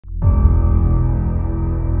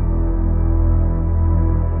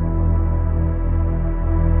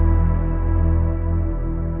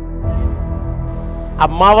A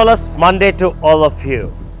marvelous Monday to all of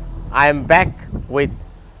you. I am back with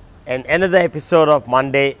another episode of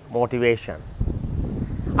Monday Motivation.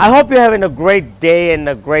 I hope you're having a great day and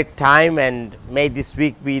a great time, and may this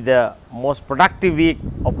week be the most productive week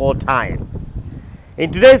of all time.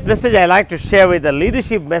 In today's message, I'd like to share with a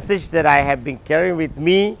leadership message that I have been carrying with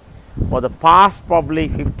me for the past probably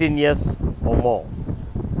 15 years or more.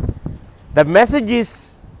 The message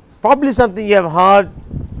is probably something you have heard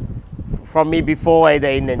from me before, either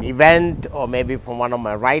in an event or maybe from one of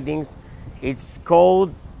my writings. It's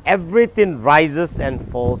called Everything Rises and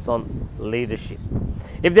Falls on Leadership.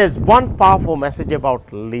 If there's one powerful message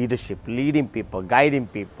about leadership, leading people, guiding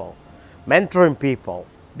people, mentoring people,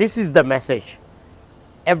 this is the message.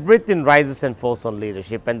 Everything rises and falls on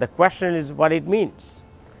leadership. And the question is what it means.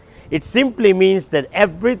 It simply means that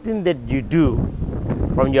everything that you do,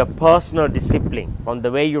 from your personal discipline, from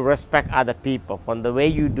the way you respect other people, from the way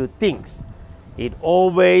you do things, it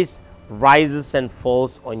always rises and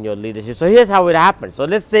falls on your leadership. So here's how it happens. So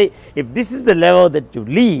let's say if this is the level that you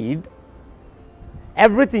lead,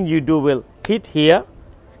 everything you do will hit here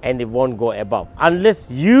and it won't go above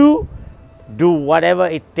unless you do whatever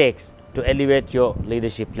it takes to elevate your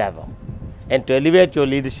leadership level. And to elevate your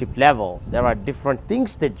leadership level, there are different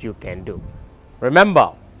things that you can do.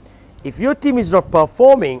 Remember, if your team is not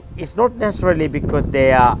performing, it's not necessarily because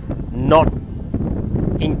they are not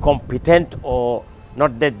incompetent or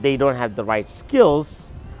not that they don't have the right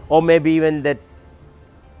skills, or maybe even that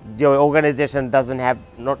your organization doesn't have,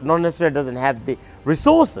 not necessarily doesn't have the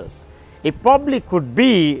resources. It probably could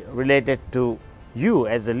be related to you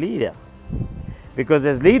as a leader. Because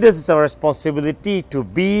as leaders, it's our responsibility to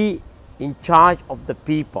be in charge of the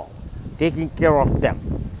people, taking care of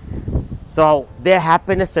them. So their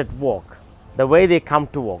happiness at work, the way they come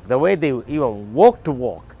to work, the way they even walk to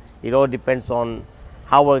work, it all depends on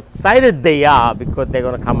how excited they are because they're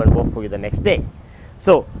going to come and work for you the next day.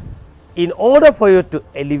 So in order for you to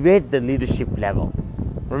elevate the leadership level,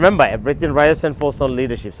 remember, everything rises and falls on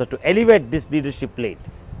leadership. So to elevate this leadership lead,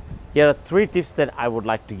 here are 3 tips that I would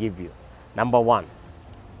like to give you. Number 1,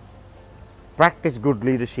 practice good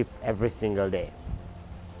leadership every single day.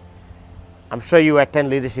 I'm sure you attend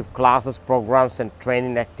leadership classes, programs, and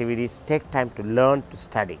training activities. Take time to learn, to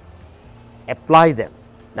study. Apply them.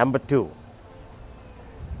 Number 2,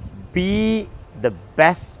 be the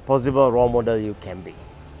best possible role model you can be.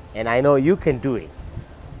 And I know you can do it.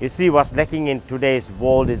 You see, what's lacking in today's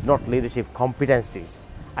world is not leadership competencies.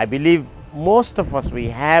 I believe most of us, we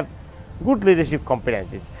have good leadership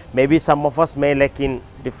competencies. Maybe some of us may lack in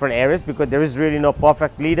different areas because there is really no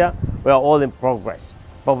perfect leader. We are all in progress.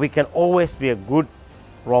 But we can always be a good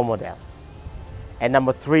role model. And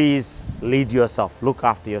number 3 is lead yourself, look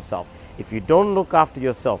after yourself. If you don't look after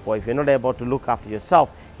yourself, or if you're not able to look after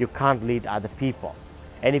yourself, you can't lead other people.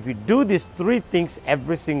 And if you do these 3 things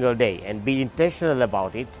every single day and be intentional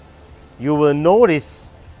about it, you will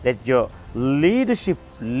notice that your leadership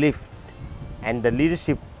lift and the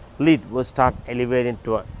leadership lead will start elevating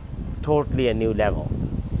to a totally a new level.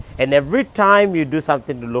 And every time you do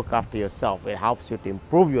something to look after yourself, it helps you to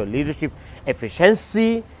improve your leadership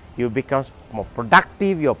efficiency. You become more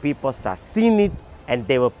productive, your people start seeing it, and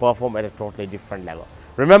they will perform at a totally different level.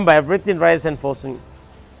 Remember, everything rises and falls on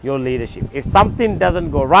your leadership. If something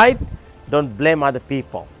doesn't go right, don't blame other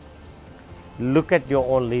people. Look at your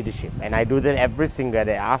own leadership. And I do that every single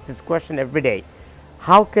day. I ask this question every day.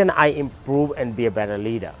 How can I improve and be a better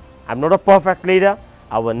leader? I'm not a perfect leader.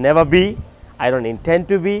 I will never be. I don't intend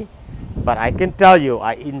to be, but I can tell you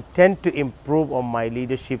I intend to improve on my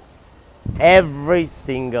leadership every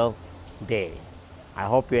single day. I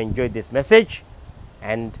hope you enjoyed this message,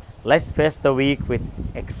 and let's face the week with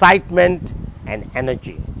excitement and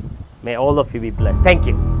energy. May all of you be blessed. Thank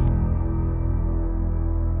you.